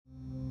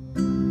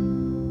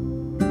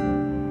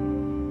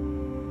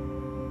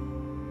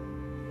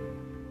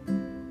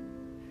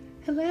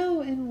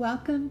Hello and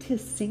welcome to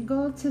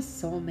Single to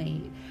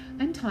Soulmate.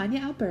 I'm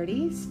Tanya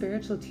Alberti,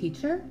 spiritual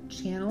teacher,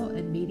 channel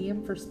and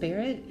medium for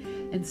spirit,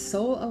 and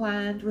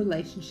soul-aligned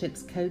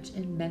relationships coach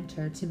and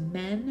mentor to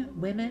men,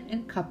 women,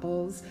 and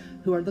couples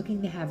who are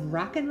looking to have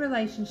rockin'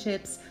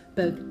 relationships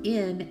both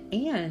in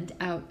and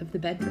out of the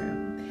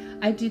bedroom.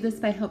 I do this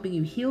by helping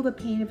you heal the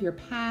pain of your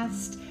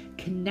past,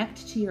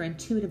 connect to your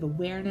intuitive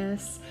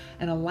awareness,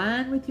 and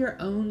align with your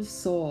own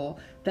soul,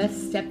 thus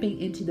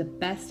stepping into the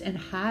best and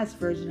highest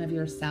version of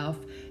yourself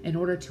in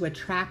order to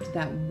attract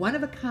that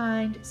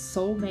one-of-a-kind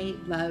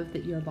soulmate love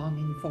that you're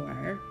longing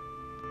for.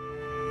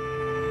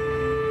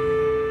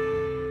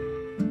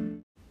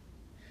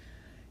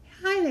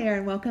 Hi there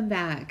and welcome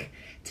back.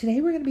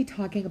 Today we're going to be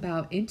talking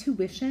about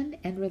intuition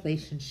and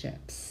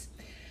relationships.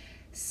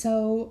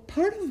 So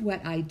part of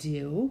what I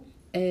do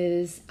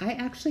is I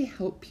actually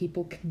help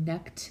people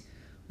connect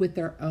with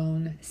their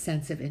own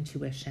sense of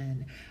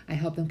intuition. I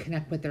help them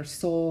connect with their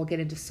soul, get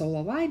into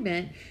soul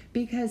alignment,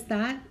 because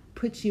that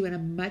puts you in a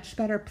much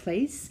better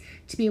place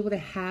to be able to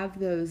have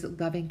those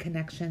loving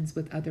connections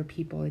with other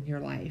people in your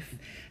life.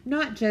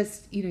 Not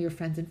just, your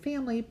friends and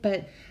family,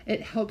 but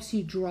it helps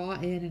you draw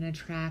in and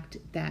attract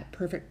that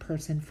perfect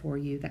person for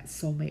you, that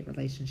soulmate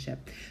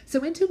relationship.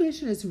 So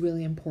intuition is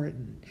really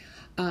important.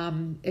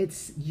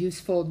 It's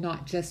useful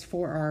not just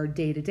for our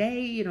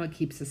day-to-day, it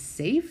keeps us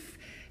safe.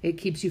 It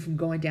keeps you from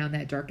going down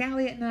that dark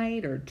alley at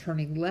night or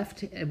turning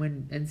left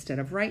instead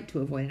of right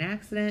to avoid an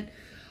accident.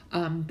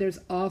 There's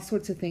all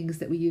sorts of things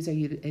that we use our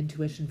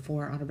intuition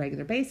for on a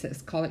regular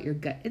basis. Call it your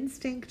gut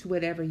instinct,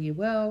 whatever you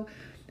will.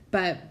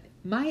 But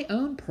my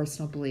own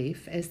personal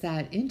belief is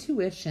that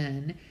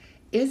intuition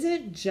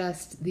isn't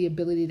just the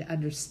ability to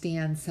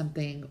understand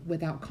something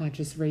without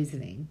conscious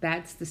reasoning.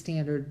 That's the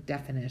standard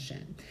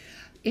definition.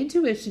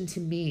 Intuition to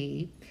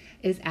me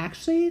is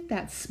actually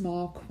that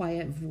small,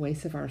 quiet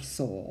voice of our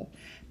soul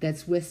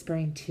that's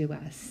whispering to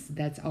us,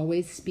 that's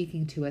always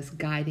speaking to us,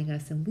 guiding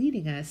us, and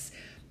leading us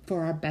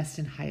for our best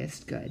and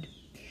highest good.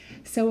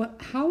 So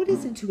how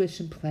does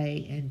intuition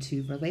play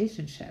into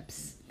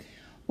relationships?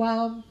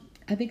 Well,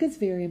 I think it's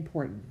very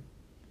important.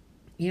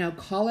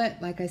 Call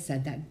it, like I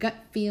said, that gut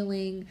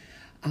feeling.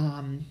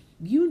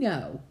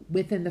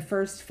 Within the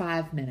first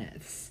 5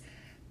 minutes,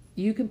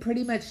 you can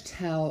pretty much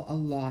tell a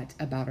lot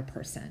about a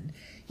person.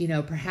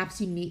 Perhaps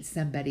you meet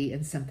somebody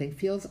and something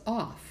feels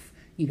off.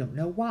 You don't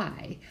know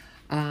why.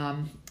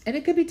 And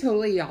it could be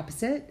totally the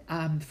opposite.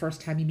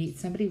 First time you meet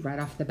somebody right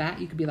off the bat,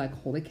 you could be like,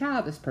 holy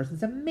cow, this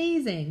person's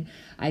amazing.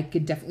 I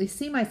could definitely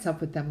see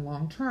myself with them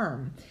long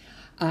term.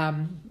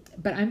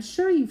 But I'm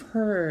sure you've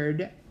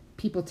heard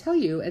people tell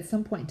you at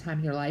some point in time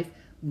in your life,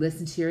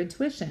 listen to your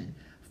intuition,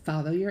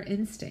 follow your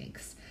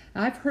instincts.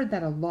 I've heard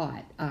that a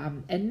lot,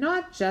 and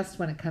not just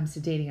when it comes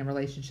to dating and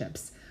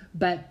relationships,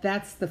 but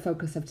that's the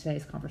focus of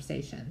today's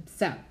conversation.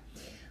 So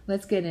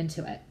let's get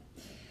into it.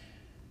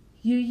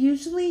 You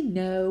usually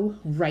know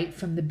right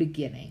from the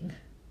beginning,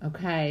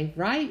 okay?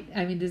 Right?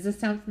 Does this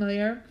sound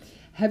familiar?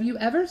 Have you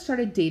ever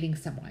started dating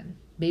someone?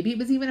 Maybe it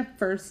was even a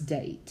first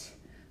date,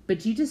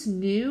 but you just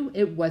knew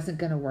it wasn't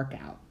going to work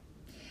out.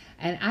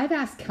 And I've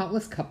asked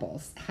countless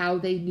couples how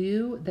they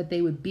knew that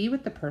they would be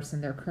with the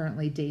person they're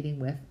currently dating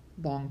with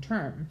long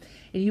term.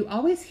 And you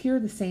always hear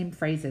the same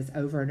phrases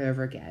over and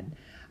over again.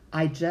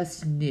 I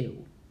just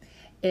knew.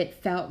 It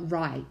felt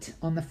right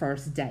on the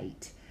first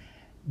date.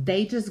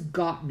 They just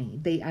got me.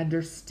 They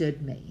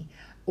understood me.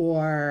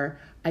 Or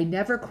I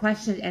never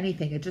questioned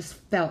anything. It just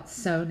felt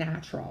so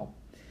natural.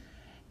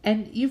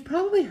 And you've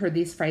probably heard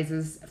these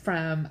phrases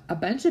from a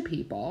bunch of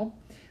people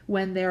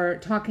when they're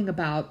talking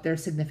about their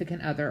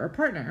significant other or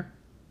partner.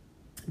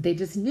 They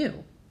just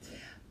knew.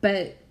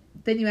 But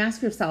then you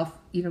ask yourself,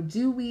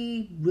 do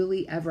we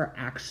really ever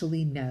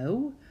actually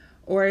know?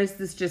 Or is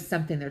this just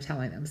something they're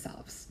telling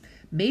themselves?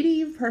 Maybe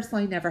you've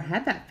personally never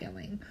had that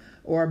feeling.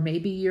 Or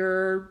maybe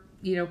you're,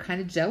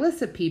 kind of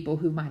jealous of people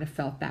who might have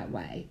felt that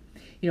way.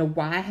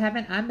 Why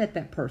haven't I met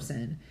that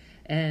person?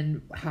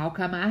 And how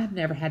come I have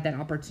never had that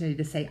opportunity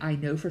to say, I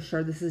know for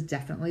sure this is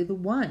definitely the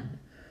one?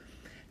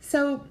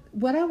 So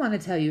what I want to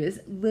tell you is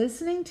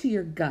listening to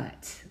your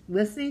gut,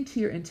 listening to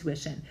your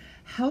intuition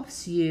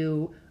helps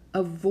you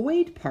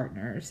avoid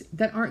partners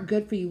that aren't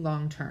good for you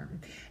long term.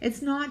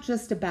 It's not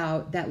just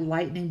about that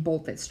lightning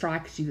bolt that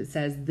strikes you that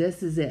says,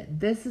 this is it.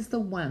 This is the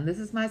one. This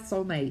is my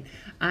soulmate.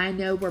 I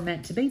know we're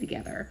meant to be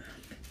together.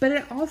 But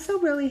it also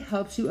really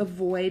helps you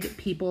avoid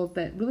people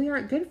that really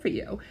aren't good for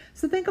you.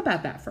 So think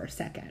about that for a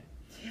second.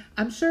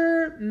 I'm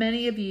sure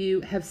many of you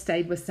have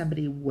stayed with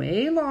somebody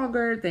way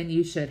longer than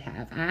you should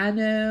have. I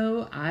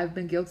know I've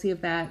been guilty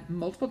of that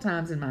multiple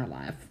times in my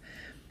life.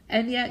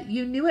 And yet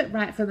you knew it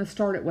right from the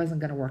start it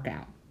wasn't going to work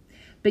out.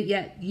 But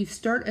yet you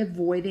start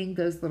avoiding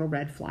those little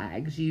red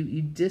flags.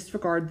 You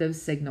disregard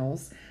those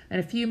signals. And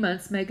a few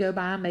months may go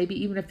by, maybe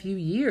even a few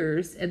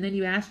years. And then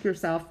you ask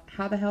yourself,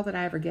 how the hell did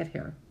I ever get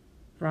here?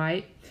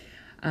 Right?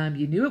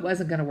 You knew it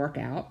wasn't going to work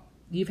out.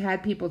 You've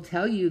had people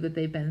tell you that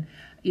they've been,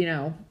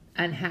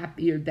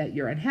 unhappy, or that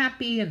you're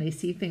unhappy and they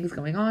see things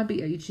going on, but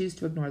you choose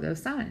to ignore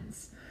those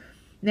signs.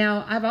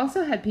 Now, I've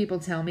also had people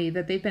tell me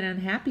that they've been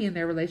unhappy in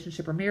their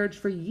relationship or marriage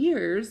for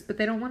years, but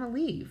they don't want to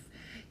leave,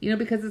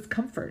 because it's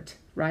comfort,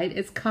 right?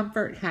 It's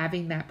comfort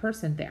having that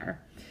person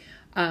there.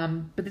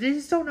 But they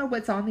just don't know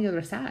what's on the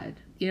other side.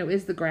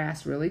 Is the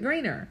grass really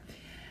greener?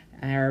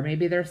 Or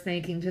maybe they're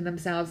thinking to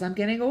themselves, I'm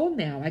getting old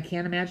now. I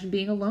can't imagine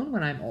being alone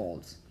when I'm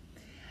old.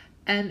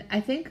 And I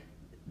think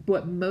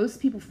what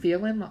most people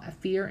fear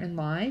in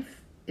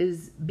life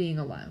is being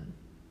alone.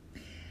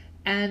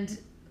 And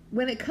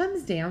when it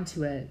comes down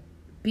to it,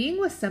 being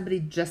with somebody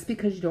just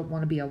because you don't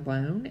want to be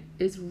alone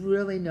is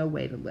really no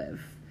way to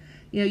live.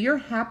 Your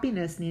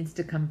happiness needs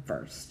to come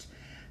first.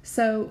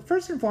 So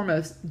first and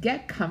foremost,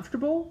 get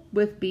comfortable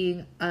with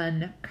being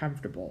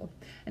uncomfortable.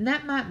 And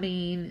that might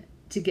mean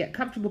to get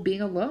comfortable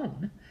being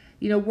alone.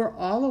 We're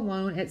all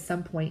alone at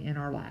some point in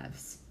our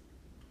lives.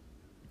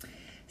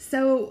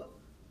 So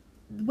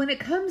when it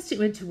comes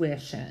to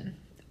intuition,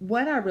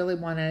 what I really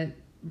want to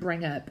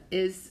bring up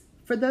is,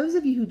 for those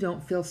of you who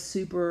don't feel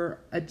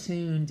super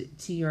attuned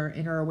to your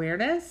inner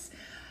awareness,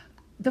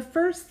 the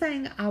first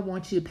thing I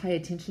want you to pay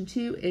attention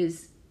to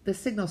is the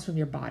signals from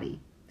your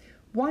body.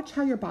 Watch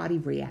how your body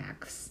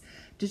reacts.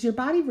 Does your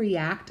body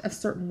react a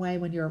certain way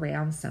when you're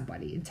around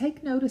somebody? And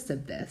take notice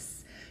of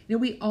this.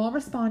 We all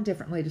respond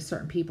differently to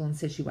certain people and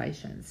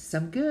situations,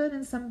 some good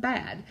and some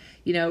bad.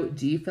 Do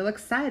you feel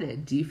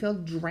excited? Do you feel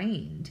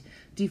drained?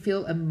 Do you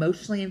feel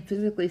emotionally and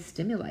physically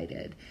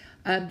stimulated?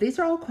 These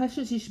are all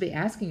questions you should be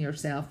asking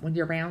yourself when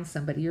you're around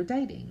somebody you're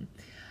dating.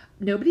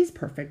 Nobody's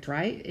perfect,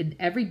 right? And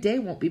every day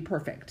won't be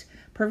perfect.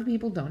 Perfect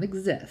people don't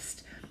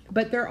exist.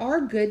 But there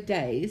are good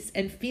days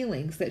and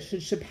feelings that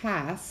should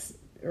surpass,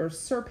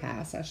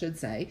 I should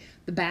say,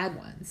 the bad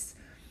ones.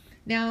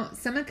 Now,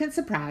 someone can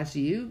surprise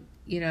you.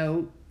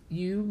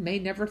 You may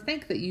never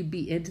think that you'd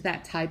be into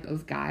that type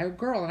of guy or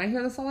girl. And I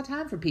hear this all the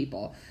time from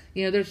people.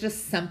 There's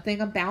just something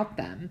about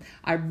them.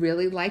 I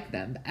really like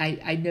them.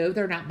 I know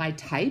they're not my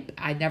type.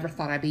 I never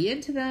thought I'd be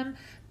into them.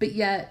 But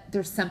yet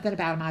there's something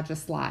about them I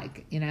just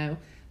like.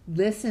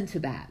 Listen to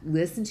that.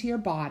 Listen to your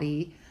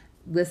body.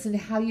 Listen to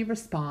how you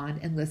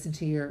respond, and listen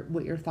to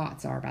what your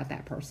thoughts are about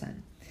that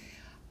person.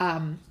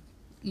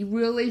 You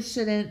really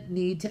shouldn't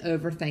need to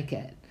overthink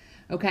it.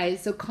 Okay,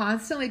 so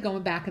constantly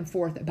going back and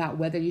forth about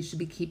whether you should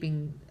be keep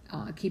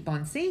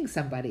on seeing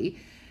somebody.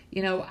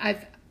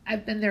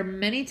 I've been there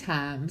many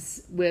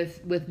times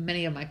with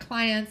many of my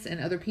clients and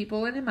other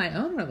people, and in my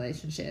own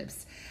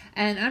relationships.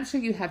 And I'm sure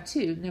you have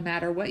too, no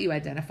matter what you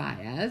identify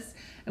as.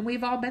 And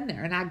we've all been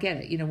there, and I get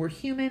it. We're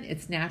human.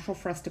 It's natural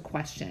for us to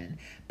question.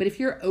 But if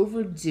you're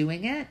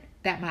overdoing it,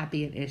 that might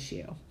be an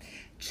issue.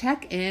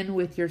 Check in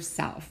with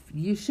yourself.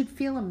 You should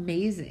feel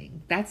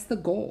amazing. That's the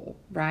goal,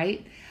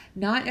 right?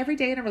 Not every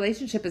day in a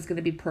relationship is going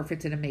to be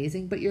perfect and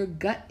amazing, but your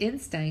gut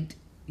instinct,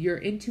 your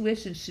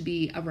intuition should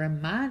be a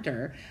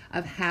reminder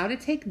of how to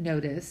take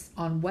notice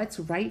on what's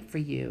right for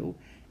you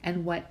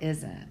and what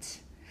isn't.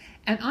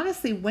 And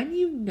honestly, when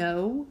you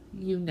know,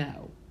 you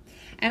know.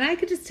 And I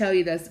could just tell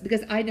you this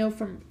because I know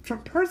from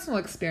personal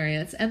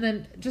experience, and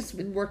then just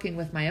in working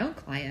with my own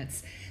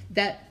clients,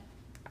 that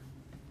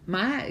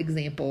my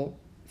example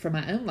from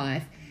my own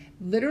life,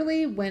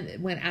 literally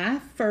when I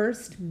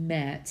first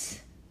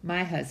met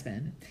my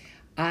husband,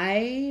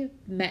 I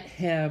met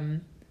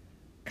him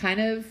kind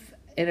of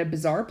in a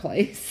bizarre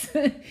place,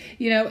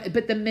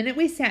 but the minute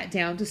we sat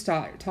down to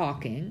start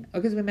talking,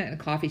 because we met in a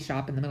coffee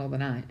shop in the middle of the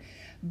night,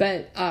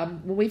 but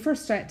when we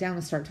first sat down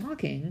to start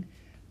talking,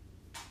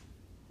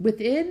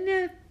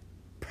 within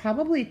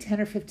probably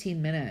 10 or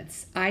 15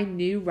 minutes, I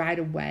knew right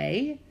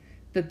away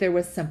that there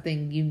was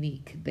something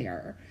unique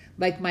there.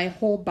 Like my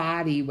whole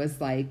body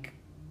was like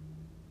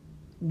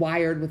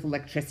wired with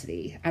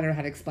electricity. I don't know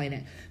how to explain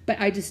it, but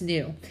I just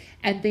knew.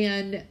 And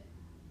then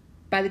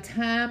by the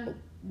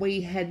time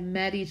we had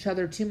met each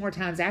other 2 more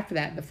times after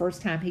that, the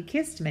first time he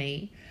kissed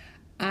me,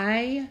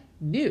 I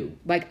knew.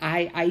 Like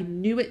I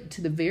knew it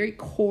to the very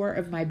core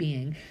of my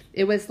being.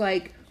 It was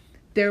like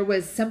there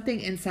was something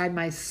inside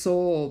my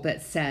soul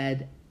that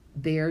said,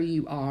 there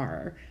you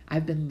are.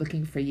 I've been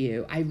looking for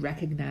you. I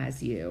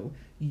recognize you.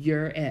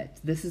 You're it.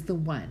 This is the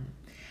one.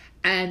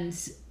 And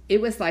it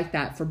was like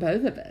that for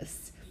both of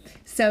us.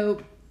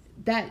 So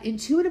that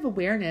intuitive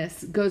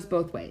awareness goes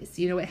both ways.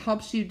 It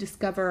helps you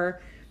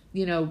discover,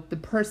 the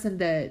person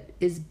that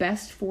is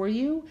best for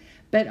you,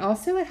 but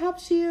also it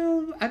helps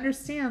you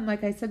understand,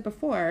 like I said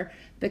before,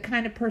 the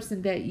kind of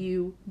person that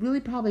you really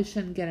probably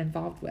shouldn't get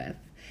involved with.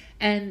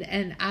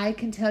 And I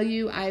can tell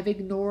you, I've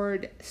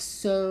ignored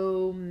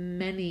so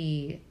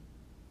many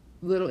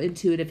little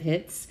intuitive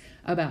hits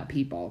about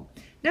people,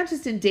 not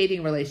just in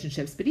dating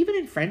relationships, but even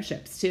in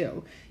friendships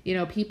too.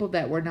 People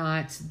that were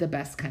not the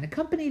best kind of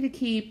company to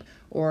keep,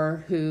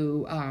 or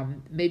who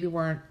maybe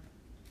weren't,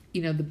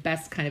 the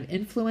best kind of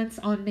influence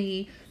on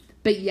me,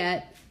 but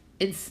yet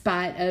in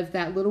spite of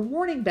that little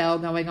warning bell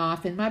going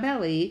off in my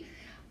belly,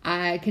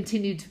 I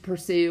continued to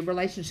pursue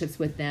relationships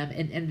with them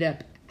and ended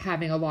up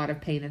having a lot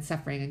of pain and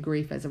suffering and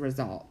grief as a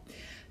result.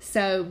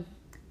 So,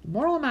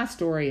 moral of my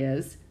story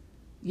is,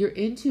 your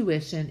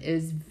intuition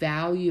is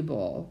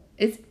valuable.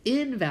 It's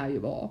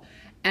invaluable.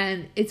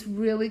 And it's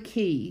really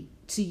key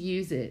to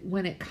use it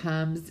when it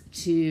comes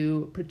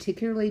to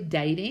particularly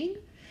dating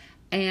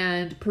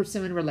and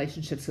pursuing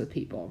relationships with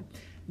people.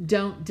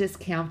 Don't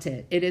discount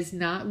it. It is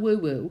not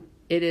woo-woo.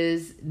 It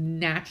is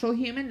natural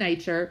human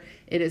nature.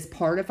 It is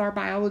part of our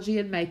biology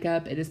and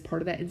makeup. It is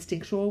part of that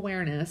instinctual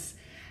awareness.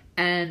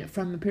 And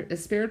from a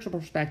spiritual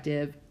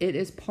perspective, it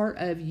is part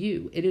of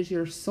you. It is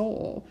your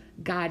soul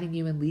guiding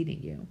you and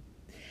leading you.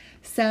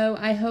 So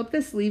I hope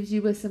this leaves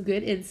you with some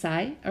good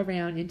insight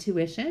around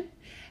intuition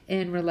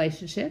and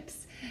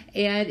relationships.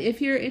 And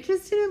if you're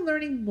interested in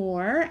learning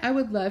more, I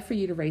would love for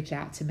you to reach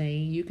out to me.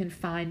 You can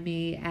find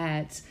me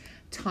at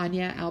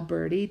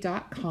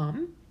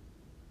TanyaAlberti.com.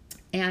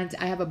 And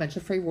I have a bunch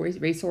of free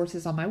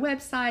resources on my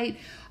website.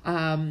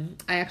 I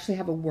actually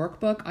have a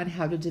workbook on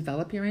how to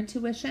develop your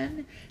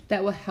intuition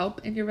that will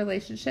help in your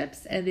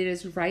relationships. And it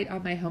is right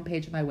on my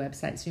homepage of my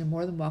website. So you're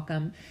more than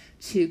welcome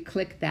to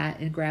click that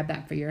and grab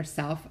that for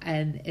yourself.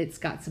 And it's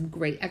got some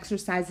great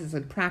exercises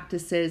and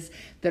practices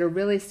that are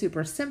really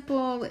super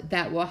simple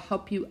that will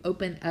help you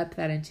open up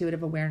that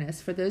intuitive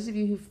awareness. For those of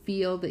you who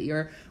feel that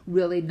you're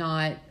really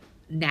not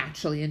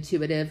naturally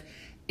intuitive,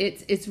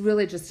 it's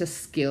really just a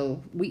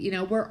skill.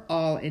 We're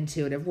all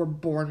intuitive. We're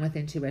born with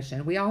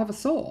intuition. We all have a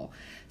soul.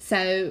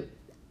 So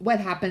what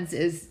happens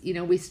is,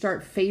 we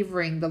start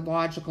favoring the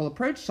logical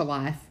approach to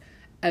life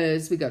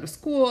as we go to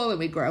school and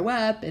we grow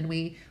up, and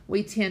we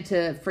tend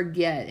to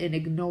forget and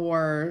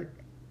ignore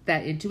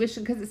that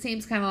intuition because it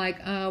seems kind of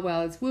like, oh,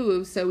 well, it's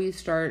woo-woo. So we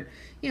start,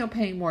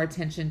 paying more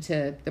attention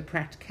to the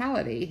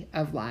practicality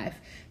of life.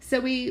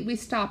 So we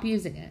stop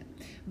using it.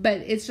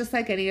 But it's just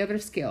like any other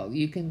skill.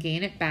 You can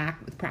gain it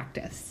back with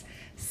practice.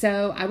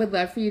 So I would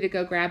love for you to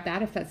go grab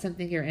that if that's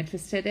something you're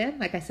interested in.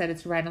 Like I said,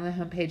 it's right on the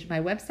homepage of my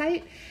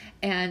website.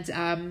 And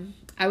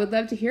I would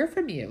love to hear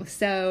from you.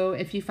 So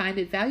if you find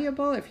it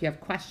valuable, if you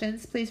have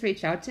questions, please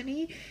reach out to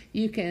me.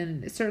 You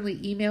can certainly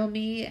email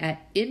me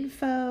at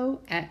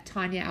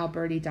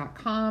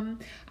info@TanyaAlberti.com.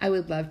 I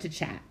would love to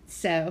chat.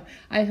 So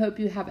I hope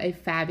you have a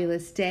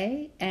fabulous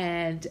day,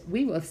 and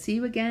we will see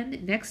you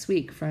again next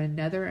week for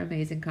another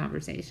amazing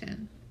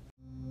conversation.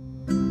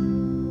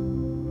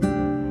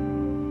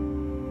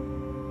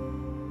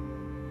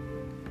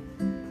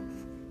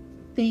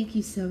 Thank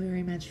you so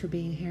very much for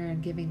being here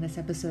and giving this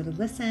episode a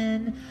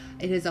listen.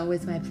 It is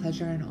always my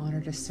pleasure and honor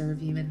to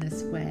serve you in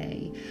this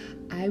way.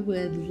 I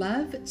would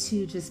love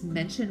to just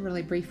mention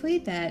really briefly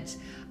that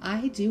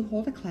I do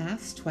hold a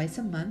class twice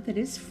a month. It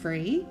is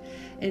free.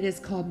 It is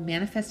called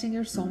Manifesting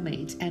Your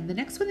Soulmate. And the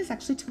next one is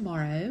actually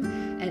tomorrow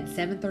at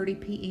 7:30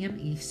 p.m.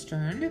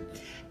 Eastern.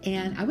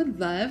 And I would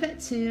love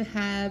to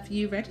have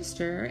you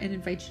register and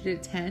invite you to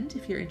attend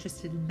if you're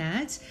interested in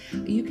that.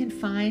 You can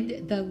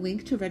find the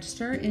link to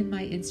register in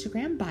my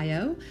Instagram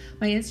bio.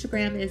 My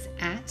Instagram is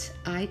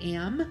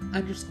 @IAM_Tanya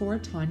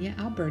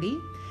Alberti.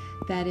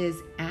 That is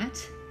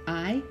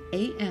 @IAM_TONYA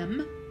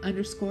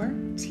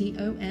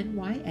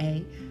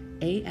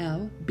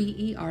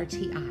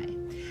ALBERTI.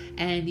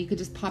 And you could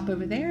just pop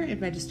over there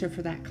and register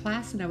for that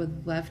class, and I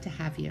would love to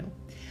have you.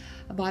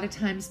 A lot of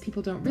times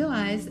people don't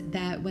realize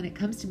that when it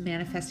comes to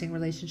manifesting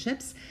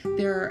relationships,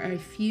 there are a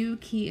few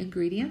key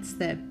ingredients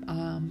that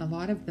a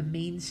lot of the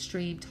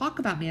mainstream talk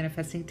about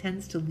manifesting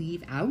tends to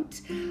leave out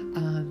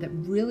that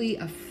really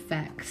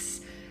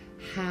affects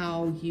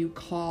how you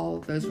call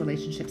those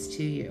relationships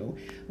to you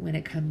when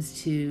it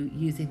comes to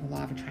using the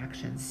law of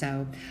attraction.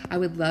 So I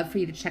would love for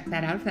you to check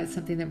that out if that's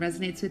something that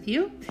resonates with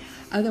you.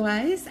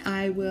 Otherwise,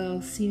 I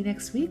will see you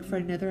next week for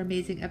another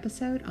amazing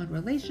episode on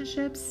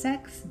relationships,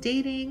 sex,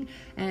 dating,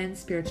 and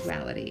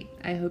spirituality.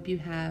 I hope you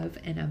have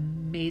an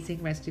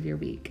amazing rest of your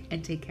week,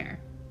 and take care.